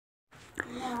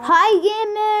Hi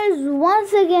gamers,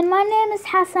 once again my name is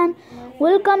Hassan.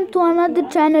 Welcome to another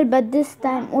channel, but this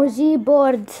time Ouija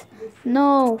boards.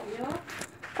 No.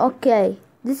 Okay,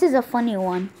 this is a funny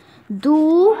one.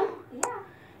 Do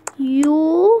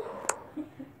you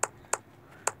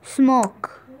smoke?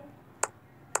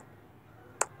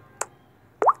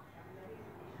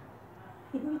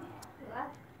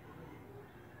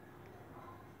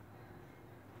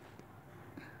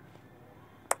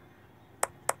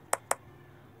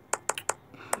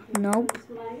 Nope.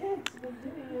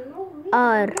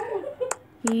 Are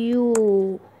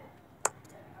you?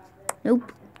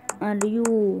 Nope. Are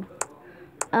you?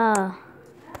 Are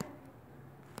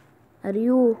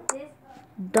you?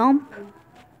 Dump.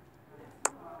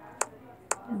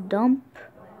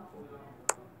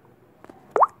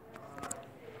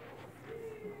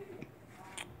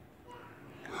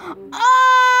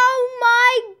 Oh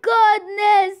my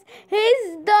goodness!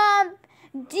 He's dump.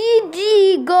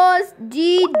 GG goes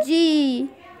GG.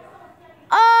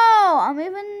 Oh, I'm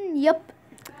even. Yep.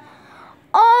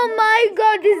 Oh my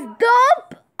god, he's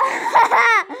dump.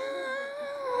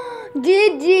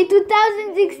 GG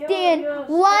 2016.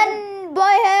 One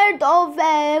boy heard of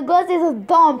ghost is a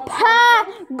dump. Ha!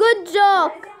 Good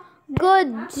joke.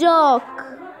 Good joke.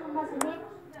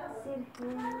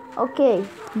 Okay.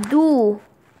 Do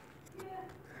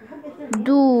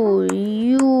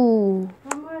you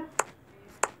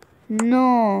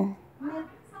know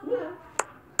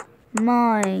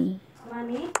my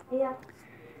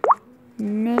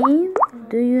name?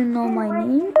 Do you know my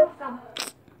name?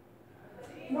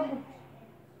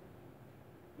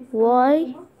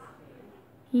 Why?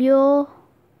 You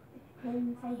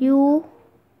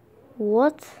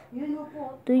what?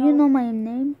 Do you know my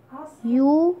name?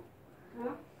 You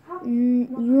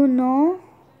know?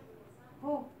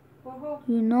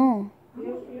 You know.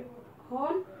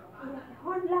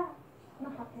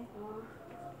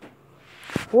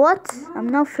 What? I'm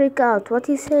not freak out. What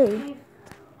you say?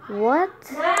 What?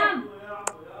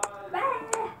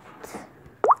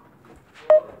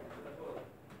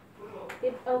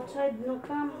 If outside no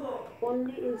come,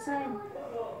 only inside.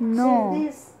 No. See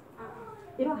this?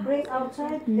 If break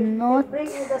outside, Not. if break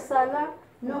in the Saleh,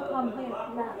 no come here.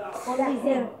 Only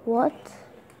here. What?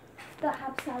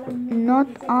 Not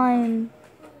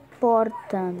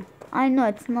important. I know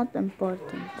it's not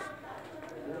important.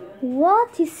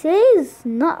 What he says?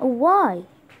 Not why?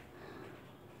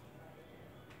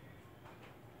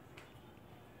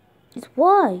 It's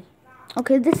why?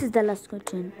 Okay, this is the last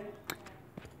question.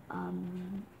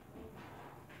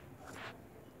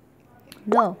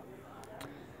 No.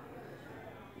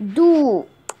 Do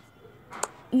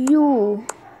you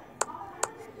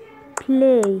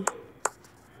play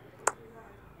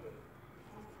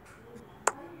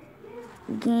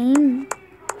game?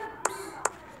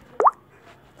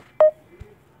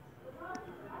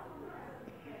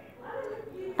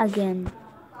 Again.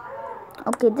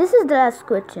 Okay, this is the last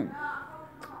question.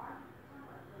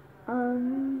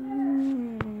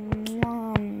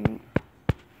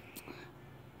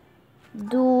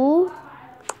 Do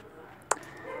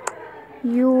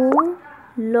you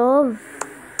love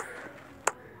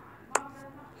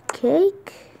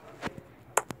cake?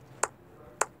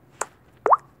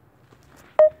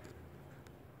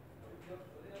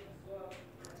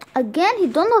 Again, he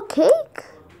don't know cake?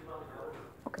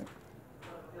 Okay.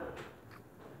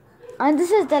 And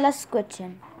this is the last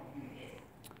question.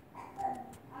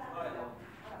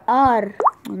 Are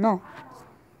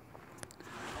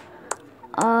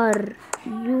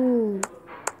you,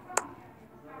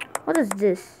 what is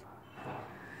this?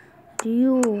 Do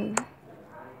you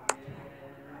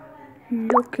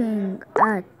looking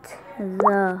at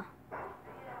the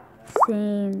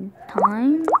same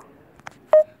time?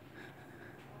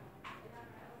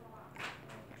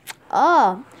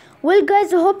 Well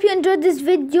guys, I hope you enjoyed this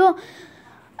video.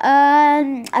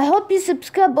 I hope you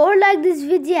subscribe or like this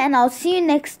video, and I'll see you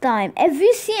next time. If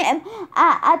you see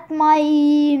at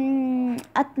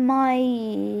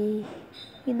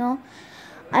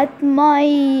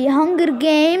my Hunger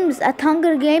Games,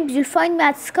 you'll find me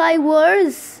at Sky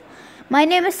Wars. My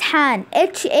name is Han,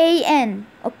 HAN.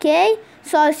 Okay,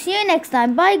 so I'll see you next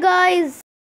time. Bye guys.